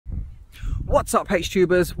What's up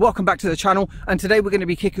HTubers, welcome back to the channel, and today we're going to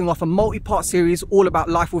be kicking off a multi-part series all about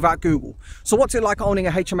life without Google. So what's it like owning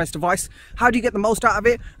a HMS device, how do you get the most out of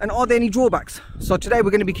it, and are there any drawbacks? So today we're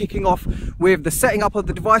going to be kicking off with the setting up of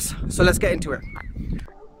the device, so let's get into it.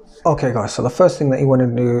 Okay guys, so the first thing that you want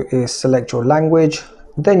to do is select your language,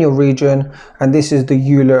 then your region, and this is the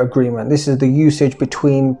EULA agreement. This is the usage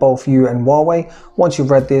between both you and Huawei. Once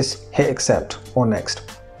you've read this, hit accept or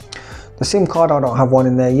next. The SIM card, I don't have one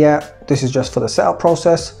in there yet. This is just for the setup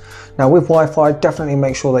process. Now with Wi-Fi, definitely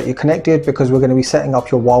make sure that you're connected because we're going to be setting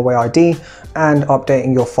up your Huawei ID and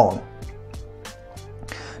updating your phone.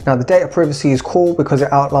 Now the data privacy is cool because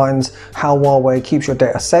it outlines how Huawei keeps your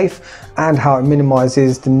data safe and how it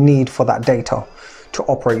minimizes the need for that data to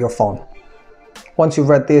operate your phone. Once you've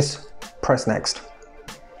read this, press next.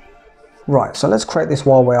 Right, so let's create this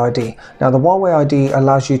Huawei ID. Now the Huawei ID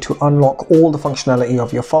allows you to unlock all the functionality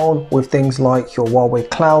of your phone with things like your Huawei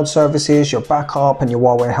cloud services, your backup, and your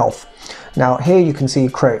Huawei health. Now here you can see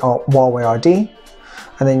create a Huawei ID,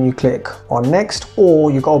 and then you click on next,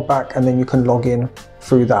 or you go back and then you can log in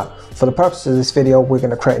through that. For the purpose of this video, we're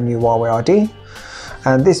going to create a new Huawei ID,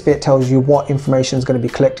 and this bit tells you what information is going to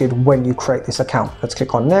be collected when you create this account. Let's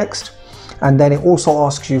click on next, and then it also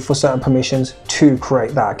asks you for certain permissions to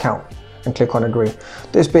create that account. And click on agree.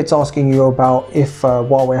 This bit's asking you about if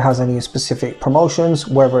Huawei has any specific promotions,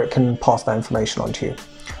 whether it can pass that information on to you.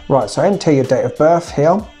 Right, so enter your date of birth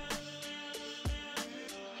here.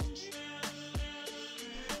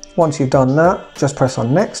 Once you've done that, just press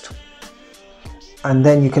on next. And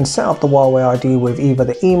then you can set up the Huawei ID with either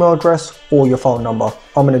the email address or your phone number.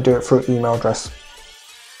 I'm going to do it through email address.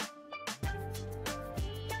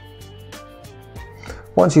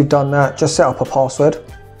 Once you've done that, just set up a password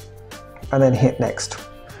and then hit next.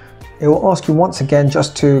 It will ask you once again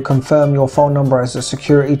just to confirm your phone number as a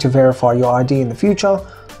security to verify your ID in the future.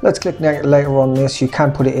 Let's click later on this. You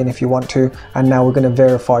can put it in if you want to, and now we're going to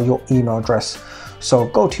verify your email address. So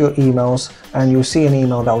go to your emails and you'll see an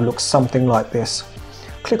email that will look something like this.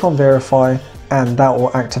 Click on verify and that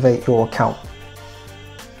will activate your account.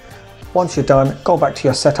 Once you're done, go back to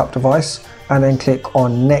your setup device and then click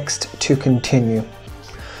on next to continue.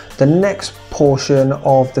 The next portion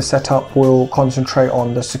of the setup will concentrate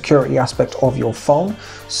on the security aspect of your phone.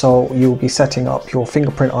 So you'll be setting up your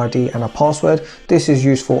fingerprint ID and a password. This is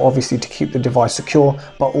useful obviously to keep the device secure,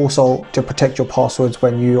 but also to protect your passwords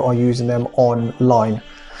when you are using them online.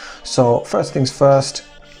 So first things first,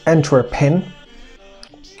 enter a PIN,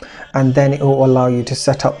 and then it will allow you to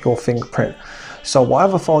set up your fingerprint. So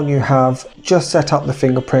whatever phone you have, just set up the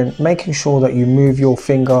fingerprint, making sure that you move your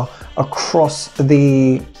finger across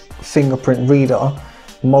the fingerprint reader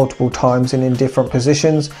multiple times and in different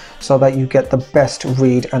positions so that you get the best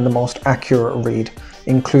read and the most accurate read,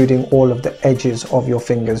 including all of the edges of your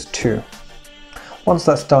fingers too. Once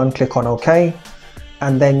that's done, click on OK,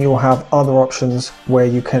 and then you'll have other options where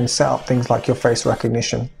you can set up things like your face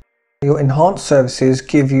recognition. Your enhanced services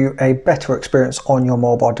give you a better experience on your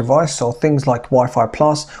mobile device, so things like Wi-Fi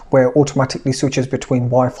Plus, where it automatically switches between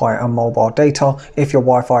Wi-Fi and mobile data if your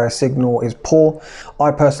Wi-Fi signal is poor. I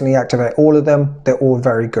personally activate all of them, they're all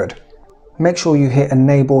very good. Make sure you hit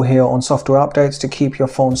enable here on software updates to keep your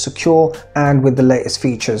phone secure and with the latest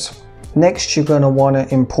features. Next, you're going to want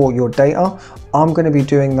to import your data. I'm going to be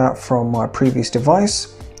doing that from my previous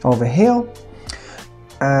device over here.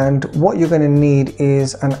 And what you're going to need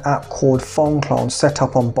is an app called Phone Clone set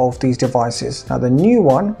up on both these devices. Now the new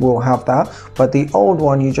one will have that, but the old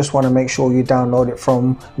one you just want to make sure you download it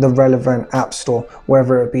from the relevant app store,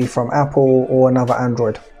 whether it be from Apple or another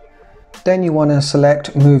Android. Then you want to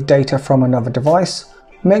select move data from another device.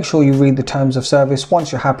 Make sure you read the terms of service.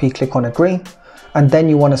 Once you're happy, click on agree. And then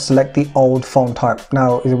you want to select the old phone type.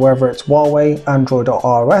 Now whether it's Huawei, Android or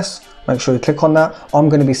iOS, make sure you click on that. I'm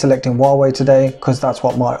going to be selecting Huawei today because that's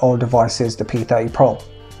what my old device is, the P30 Pro.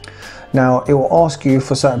 Now it will ask you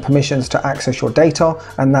for certain permissions to access your data,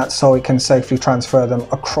 and that's so it can safely transfer them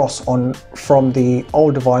across from the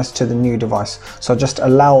old device to the new device. So just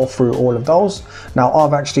allow through all of those. Now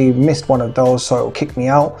I've actually missed one of those, so it will kick me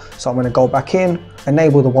out. So I'm going to go back in,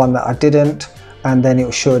 enable the one that I didn't, and then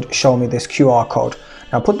it should show me this QR code.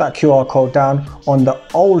 Now put that QR code down on the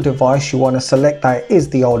old device. You want to select that it is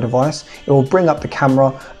the old device. It will bring up the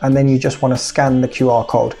camera, and then you just want to scan the QR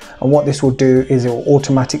code. And what this will do is it will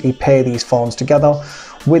automatically pair these phones together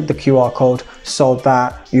with the QR code so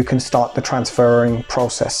that you can start the transferring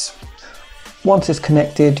process. Once it's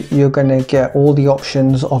connected, you're going to get all the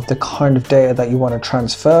options of the kind of data that you want to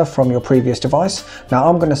transfer from your previous device. Now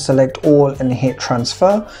I'm going to select all and hit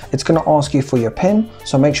transfer. It's going to ask you for your PIN,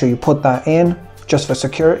 so make sure you put that in just for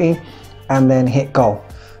security, and then hit go.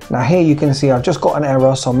 Now here you can see I've just got an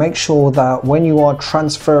error, so make sure that when you are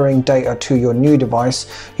transferring data to your new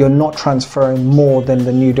device, you're not transferring more than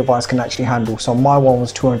the new device can actually handle. So my one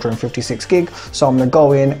was 256 gig, so I'm going to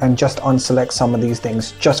go in and just unselect some of these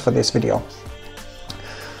things just for this video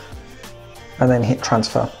and then hit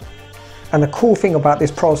transfer. And the cool thing about this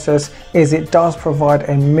process is it does provide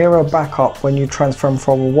a mirror backup when you transfer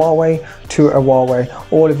from a Huawei to a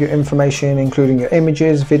Huawei. All of your information, including your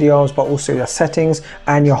images, videos, but also your settings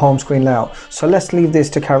and your home screen layout. So let's leave this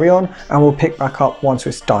to carry on and we'll pick back up once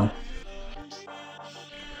it's done.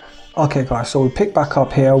 Okay guys, so we pick back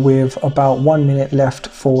up here with about 1 minute left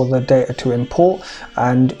for the data to import,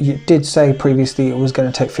 and you did say previously it was going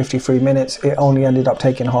to take 53 minutes. It only ended up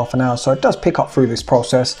taking half an hour, so it does pick up through this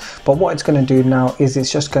process. But what it's going to do now is it's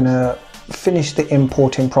just going to finish the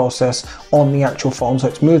importing process on the actual phone. So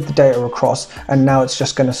it's moved the data across and now it's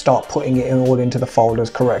just going to start putting it in all into the folders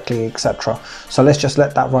correctly, etc. So let's just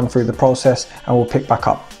let that run through the process and we'll pick back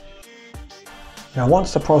up. Now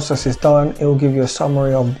once the process is done, it will give you a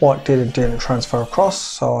summary of what did and didn't transfer across.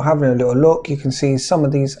 So having a little look, you can see some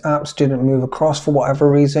of these apps didn't move across for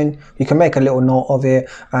whatever reason. You can make a little note of it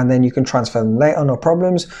and then you can transfer them later, no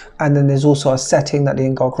problems. And then there's also a setting that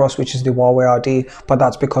didn't go across, which is the Huawei ID, but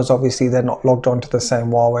that's because obviously they're not logged onto the same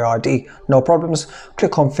Huawei ID. No problems.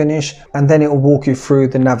 Click on finish and then it will walk you through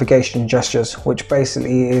the navigation gestures, which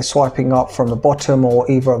basically is swiping up from the bottom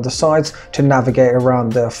or either of the sides to navigate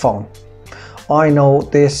around the phone. I know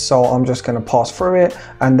this, so I'm just going to pass through it,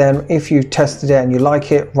 and then if you tested it and you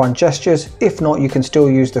like it, run gestures. If not, you can still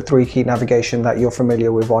use the 3-key navigation that you're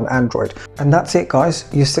familiar with on Android. And that's it guys,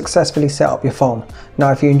 you successfully set up your phone.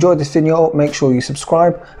 Now if you enjoyed this video, make sure you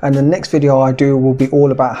subscribe, and the next video I do will be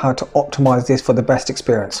all about how to optimize this for the best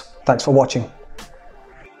experience. Thanks for watching.